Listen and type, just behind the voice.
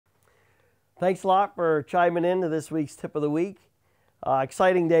Thanks a lot for chiming in to this week's Tip of the Week.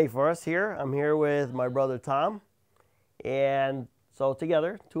 Exciting day for us here. I'm here with my brother Tom. And so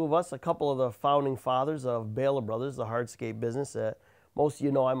together, two of us, a couple of the founding fathers of Bahler Brothers, the hardscape business that most of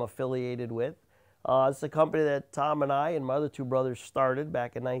you know I'm affiliated with. It's a company that Tom and I and my other two brothers started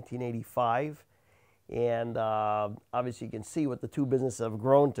back in 1985. And obviously you can see what the two businesses have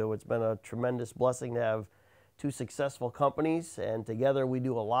grown to. It's been a tremendous blessing to have two successful companies, and together we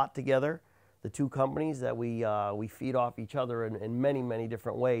do a lot together. The two companies that we feed off each other in many, many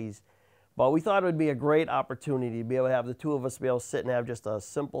different ways. But we thought it would be a great opportunity to be able to have the two of us be able to sit and have just a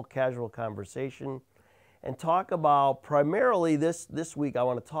simple, casual conversation and talk about, primarily this week, I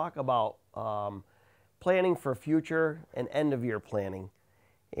want to talk about planning for future and end-of-year planning.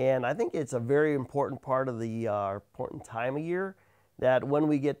 And I think it's a very important part of the important time of year that when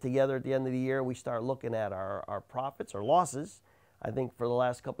we get together at the end of the year, we start looking at our profits or losses. I think for the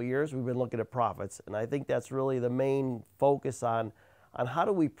last couple of years, we've been looking at profits. And I think that's really the main focus on how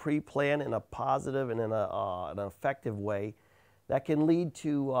do we pre-plan in a positive and in an effective way that can lead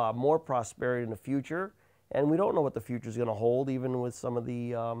to more prosperity in the future. And we don't know what the future is going to hold, even with some of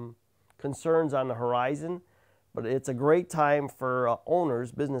the concerns on the horizon. But it's a great time for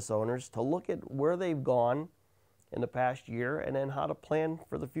owners, business owners, to look at where they've gone in the past year and then how to plan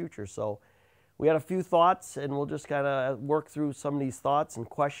for the future. So we had a few thoughts, and we'll just kind of work through some of these thoughts and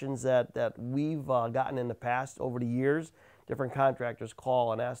questions that we've gotten in the past over the years. Different contractors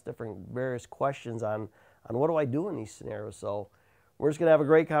call and ask different various questions on what do I do in these scenarios. So we're just going to have a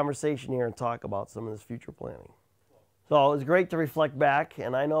great conversation here and talk about some of this future planning. So it's great to reflect back,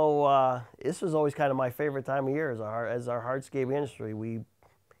 and I know this was always kind of my favorite time of year as our hardscape industry. We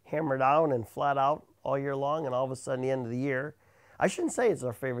hammer down and flat out all year long, and all of a sudden the end of the year, I shouldn't say it's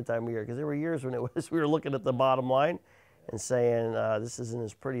our favorite time of year, because there were years when we were looking at the bottom line and saying this isn't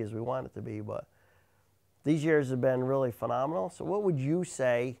as pretty as we want it to be, but these years have been really phenomenal. So what would you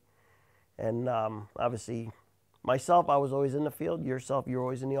say? And obviously myself, I was always in the field. Yourself, you're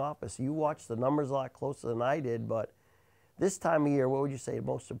always in the office. You watched the numbers a lot closer than I did, but this time of year, what would you say the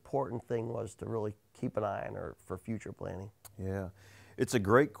most important thing was to really keep an eye on or for future planning? Yeah, it's a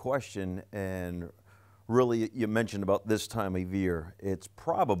great question, and really, you mentioned about this time of year. It's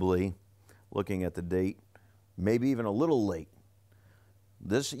probably, looking at the date, maybe even a little late.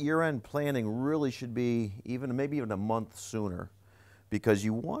 This year-end planning really should be maybe even a month sooner, because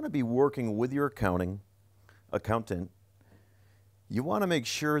you want to be working with your accountant. You want to make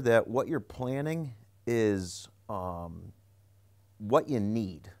sure that what you're planning is what you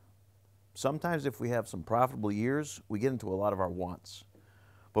need. Sometimes if we have some profitable years, we get into a lot of our wants.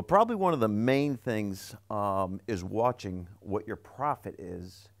 But probably one of the main things is watching what your profit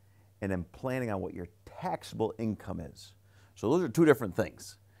is and then planning on what your taxable income is. So those are two different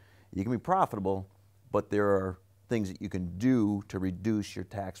things. You can be profitable, but there are things that you can do to reduce your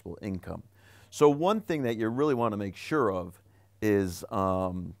taxable income. So one thing that you really want to make sure of is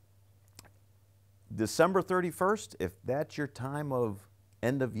December 31st, if that's your time of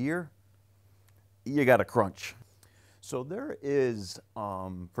end of year, you got to crunch. So there is,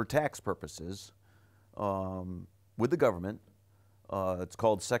 for tax purposes, with the government, it's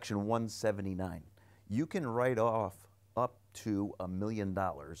called Section 179. You can write off up to $1 million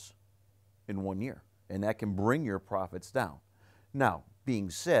in 1 year, and that can bring your profits down. Now,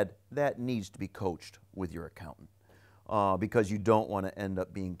 being said, that needs to be coached with your accountant because you don't want to end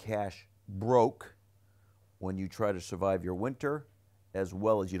up being cash broke when you try to survive your winter, as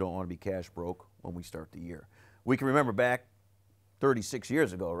well as you don't want to be cash broke when we start the year. We can remember back 36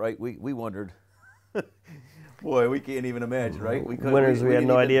 years ago, right? We wondered, boy, we can't even imagine, right? We had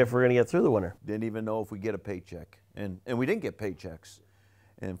no idea if we were going to get through the winter. Didn't even know if we get a paycheck. And we didn't get paychecks.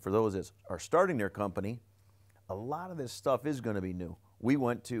 And for those that are starting their company, a lot of this stuff is going to be new. We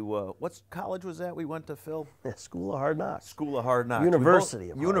went to, what college was that we went to, Phil? Yeah, School of Hard Knocks. School of Hard Knocks.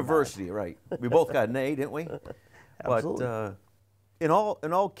 University of Hard Knocks. University, right. We both got an A, didn't we? Absolutely. But in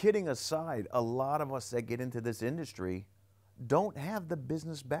all kidding aside, a lot of us that get into this industry don't have the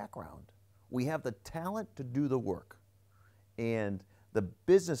business background. We have the talent to do the work. And the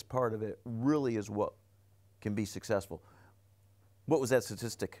business part of it really is what can be successful. What was that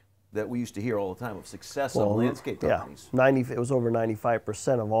statistic that we used to hear all the time of success of landscape companies? Yeah, it was over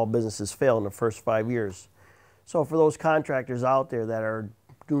 95% of all businesses fail in the first 5 years. So for those contractors out there that are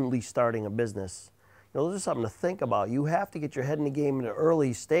newly starting a business, those are something to think about. You have to get your head in the game in an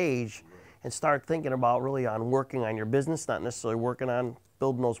early stage and start thinking about really on working on your business, not necessarily working on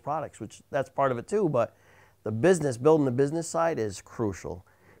building those products, which that's part of it too, but the business, building the business side is crucial.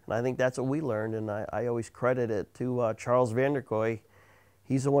 And I think that's what we learned, and I always credit it to Charles Vanderkoy.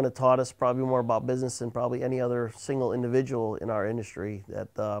 he's the one that taught us probably more about business than probably any other single individual in our industry. That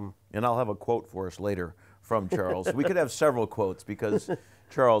and I'll have a quote for us later from Charles. We could have several quotes because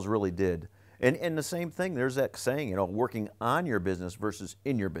Charles really did. And the same thing, there's that saying, you know, working on your business versus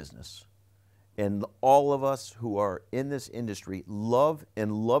in your business. And all of us who are in this industry love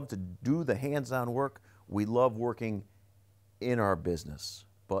to do the hands-on work. We love working in our business.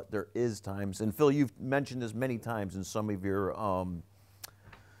 But there is times, and Phil, you've mentioned this many times in some of your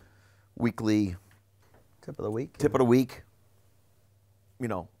weekly tip of the week. You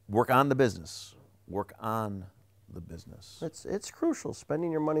know, work on the business. Work on the business. It's crucial,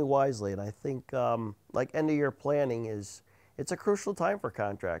 spending your money wisely. And I think like end of year planning it's a crucial time for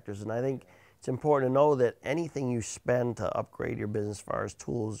contractors. And I think it's important to know that anything you spend to upgrade your business as far as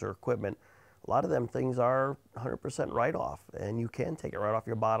tools or equipment, a lot of them things are 100% write-off, and you can take it right off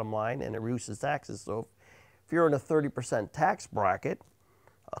your bottom line, and it reduces taxes. So if you're in a 30% tax bracket,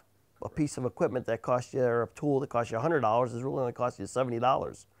 a piece of equipment that costs you, or a tool that costs you $100 is really going to cost you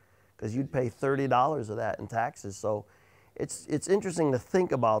 $70, because you'd pay $30 of that in taxes. So it's interesting to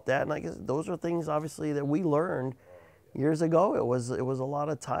think about that, and I guess those are things obviously that we learned years ago. It was a lot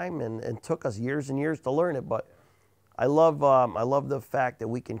of time and took us years and years to learn it, but I love the fact that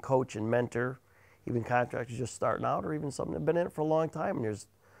we can coach and mentor even contractors just starting out, or even some that have been in it for a long time. And there's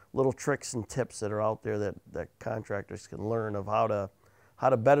little tricks and tips that are out there that contractors can learn of how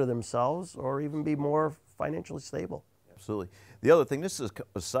to better themselves or even be more financially stable. Absolutely. The other thing, this is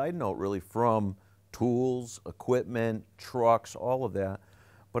a side note really from tools, equipment, trucks, all of that.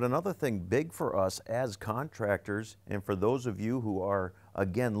 But another thing big for us as contractors, and for those of you who are,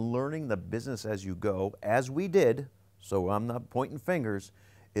 again, learning the business as you go, as we did, so I'm not pointing fingers,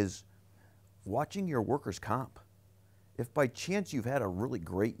 is watching your workers' comp. If by chance you've had a really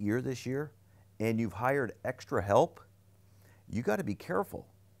great year this year and you've hired extra help, you got to be careful.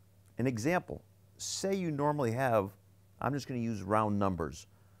 An example, say you normally have, I'm just going to use round numbers,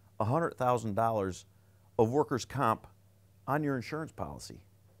 $100,000 of workers' comp on your insurance policy.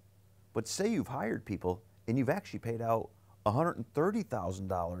 But say you've hired people and you've actually paid out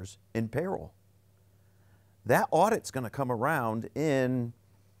 $130,000 in payroll. That audit's going to come around in,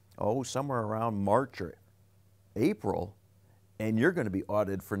 somewhere around March or April, and you're going to be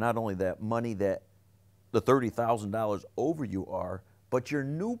audited for not only that money that the $30,000 over you are, but your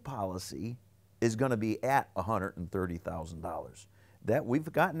new policy is going to be at $130,000. That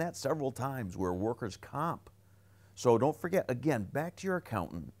we've gotten that several times where workers' comp. So don't forget, again, back to your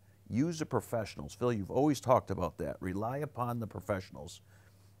accountant. Use the professionals. Phil, you've always talked about that. Rely upon the professionals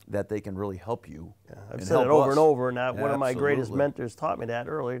that they can really help you. Yeah, I've said it over and over, and one of my greatest mentors taught me that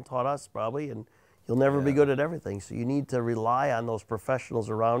earlier, and taught us probably, and you'll never be good at everything. So you need to rely on those professionals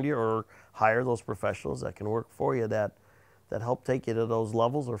around you, or hire those professionals that can work for you, that help take you to those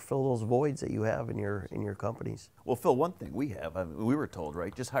levels or fill those voids that you have in your companies. Well, Phil, one thing we have, we were told,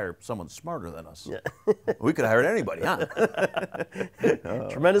 right, just hire someone smarter than us. Yeah. We could hire anybody, huh?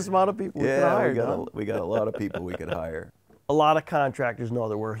 Tremendous amount of people we could hire. We got a lot of people we could hire. A lot of contractors know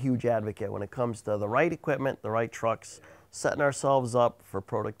that we're a huge advocate when it comes to the right equipment, the right trucks, setting ourselves up for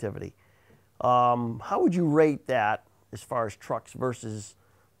productivity. How would you rate that as far as trucks versus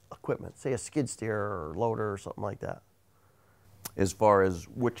equipment, say a skid steer or loader or something like that? As far as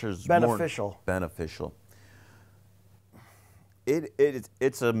which is beneficial? More beneficial.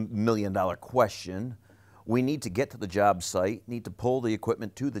 It's $1 million question. We need to get to the job site, need to pull the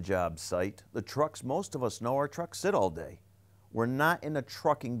equipment to the job site. The trucks, most of us know our trucks sit all day. We're not in a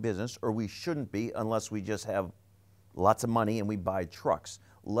trucking business, or we shouldn't be unless we just have lots of money and we buy trucks.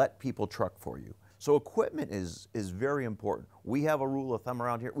 Let people truck for you. So equipment is very important. We have a rule of thumb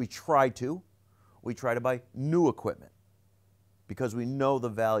around here. We try to buy new equipment because we know the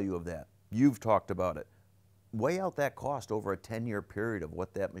value of that. You've talked about it. Weigh out that cost over a 10-year period of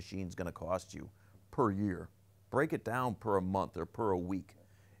what that machine's going to cost you per year. Break it down per a month or per a week,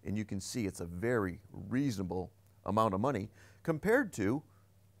 and you can see it's a very reasonable amount of money compared to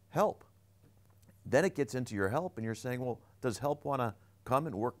help. Then it gets into your help, and you're saying, well, does help want to come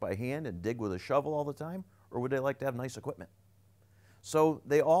and work by hand and dig with a shovel all the time, or would they like to have nice equipment? So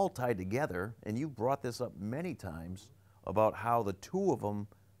they all tie together, and you've brought this up many times about how the two of them,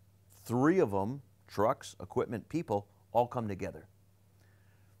 three of them, trucks, equipment, people, all come together.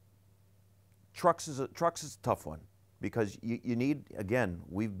 Trucks is a tough one because you need, again,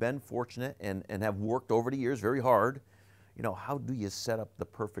 we've been fortunate and have worked over the years very hard. You know, how do you set up the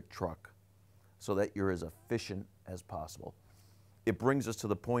perfect truck so that you're as efficient as possible? It brings us to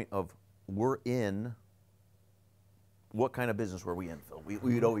the point of we're in, what kind of business were we in, Phil?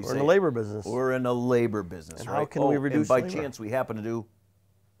 We'd always say, we're in the labor business. We're in a labor business, and right? how can we reduce and by labor? chance we happen to do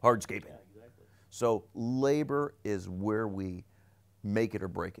hardscaping. Yeah, exactly. So labor is where we make it or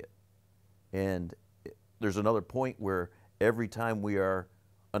break it. And there's another point where every time we are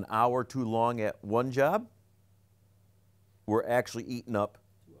an hour too long at one job, we're actually eating up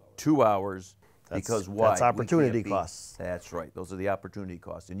 2 hours. Because why? That's opportunity costs. That's right. Those are the opportunity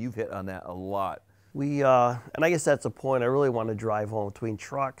costs. And you've hit on that a lot. And I guess that's a point I really want to drive home between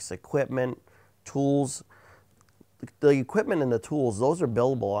trucks, equipment, tools. The equipment and the tools, those are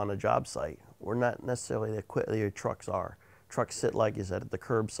billable on a job site. We're not necessarily the equipment your trucks are. Trucks sit, like you said, at the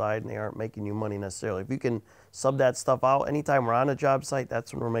curbside, and they aren't making you money necessarily. If you can sub that stuff out, anytime we're on a job site,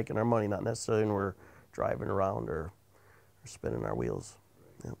 that's when we're making our money, not necessarily when we're driving around or spinning our wheels.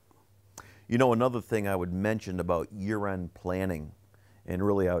 Yep. You know, another thing I would mention about year-end planning, and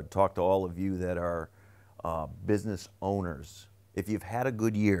really I would talk to all of you that are business owners. If you've had a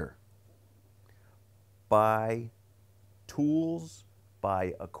good year, buy tools,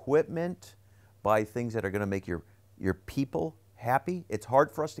 buy equipment, buy things that are going to make your people happy. It's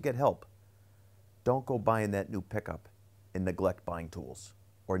hard for us to get help. Don't go buying that new pickup and neglect buying tools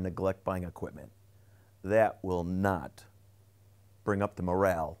or neglect buying equipment. That will not bring up the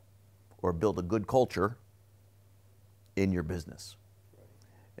morale or build a good culture in your business.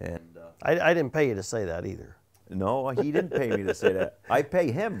 And I didn't pay you to say that either. no, he didn't pay me to say that. I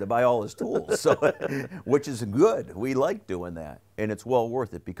pay him to buy all his tools, so, which is good. We like doing that, and it's well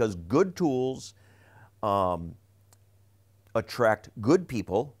worth it because good tools attract good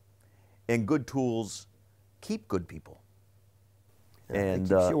people, and good tools keep good people. And it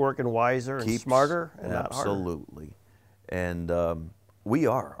keeps you working wiser and smarter and not harder. Absolutely. And we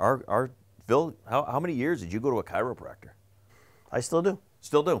are. Our Phil, how many years did you go to a chiropractor? I still do.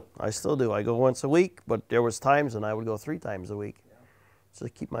 Still do? I still do. I go once a week, but there was times when I would go 3 times a week. So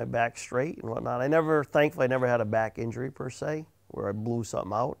to keep my back straight and whatnot. Thankfully, I never had a back injury per se, where I blew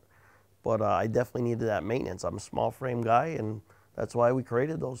something out. But I definitely needed that maintenance. I'm a small frame guy, and that's why we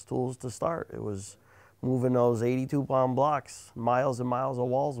created those tools to start. It was moving those 82-pound blocks, miles and miles of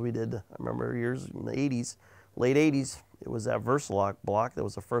walls we did. I remember years in the 80s, late 80s, it was that Versalock block that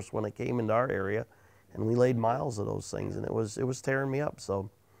was the first one that came into our area, and we laid miles of those things, and it was tearing me up. So,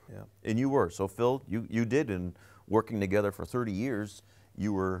 yeah, and you were. So Phil, you did, in working together for 30 years,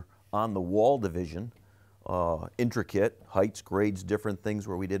 you were on the wall division, intricate heights, grades, different things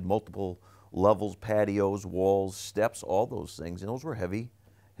where we did multiple levels, patios, walls, steps, all those things, and those were heavy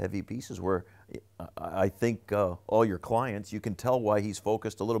pieces where I think all your clients, you can tell why he's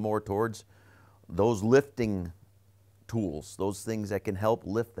focused a little more towards those lifting tools, those things that can help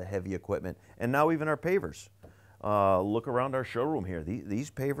lift the heavy equipment. And now even our pavers. Look around our showroom here. These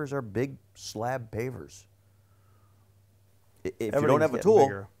pavers are big slab pavers. If you don't have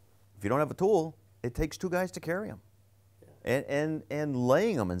a tool, it takes 2 guys to carry them. Yeah. And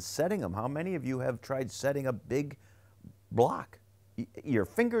laying them and setting them. How many of you have tried setting a big block? Your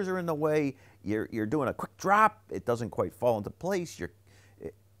fingers are in the way. You're doing a quick drop. It doesn't quite fall into place.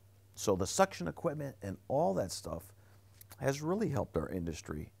 So the suction equipment and all that stuff has really helped our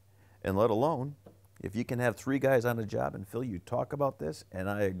industry. And let alone, if you can have 3 guys on a job, and Phil, you talk about this, and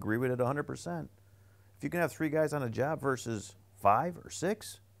I agree with it 100%. If you can have 3 guys on a job versus 5 or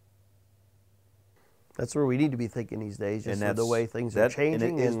 6, that's where we need to be thinking these days, just the way things are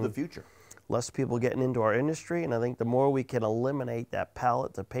changing. And it is the future. Less people getting into our industry, and I think the more we can eliminate that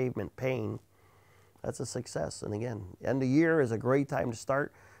pallet to pavement pain, that's a success. And again, end of year is a great time to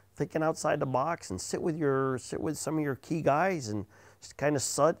start thinking outside the box and sit with some of your key guys and just kind of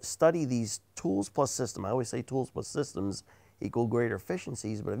study these tools plus system. I always say tools plus systems equal greater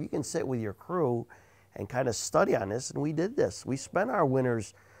efficiencies, but if you can sit with your crew and kind of study on this, and we did this. We spent our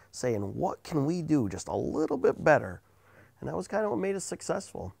winters saying, what can we do just a little bit better? And that was kind of what made us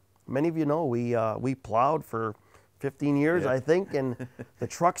successful. Many of you know we plowed for 15 years, I think, and the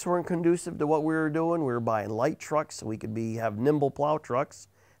trucks weren't conducive to what we were doing. We were buying light trucks so we could have nimble plow trucks.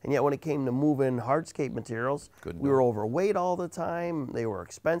 And yet when it came to moving hardscape materials, we were overweight all the time. They were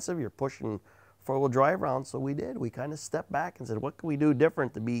expensive. You're pushing 4-wheel drive around. So we did. We kind of stepped back and said, what can we do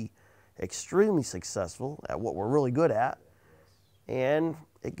different to be extremely successful at what we're really good at? And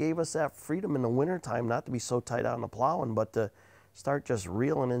it gave us that freedom in the wintertime not to be so tight on the plowing, but to start just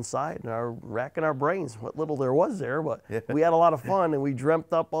reeling inside and racking our brains, what little there was there. But we had a lot of fun, and we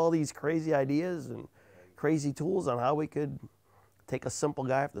dreamt up all these crazy ideas and crazy tools on how we could take a simple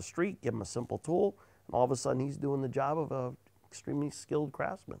guy off the street, give him a simple tool, and all of a sudden he's doing the job of an extremely skilled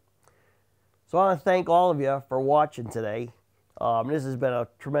craftsman. So I want to thank all of you for watching today. This has been a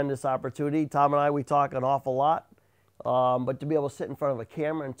tremendous opportunity. Tom and I, we talk an awful lot, but to be able to sit in front of a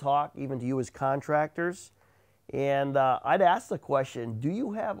camera and talk, even to you as contractors, And I'd ask the question, do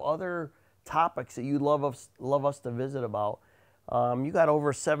you have other topics that you'd love us to visit about? You got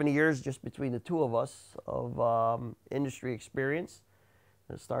over 70 years just between the two of us of industry experience,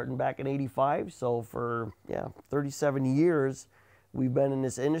 starting back in '85. So for 37 years, we've been in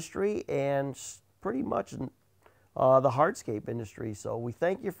this industry and pretty much the hardscape industry. So we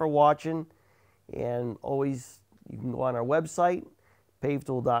thank you for watching, and always you can go on our website,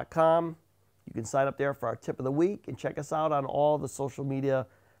 pavetool.com. You can sign up there for our tip of the week and check us out on all the social media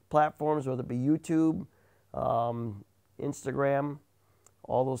platforms, whether it be YouTube, Instagram,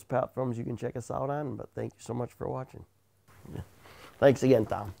 all those platforms you can check us out on. But thank you so much for watching. Yeah. Thanks again,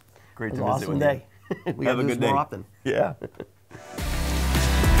 Tom. Great to visit awesome with day. You. We Have got to a do good this more day. often. Yeah.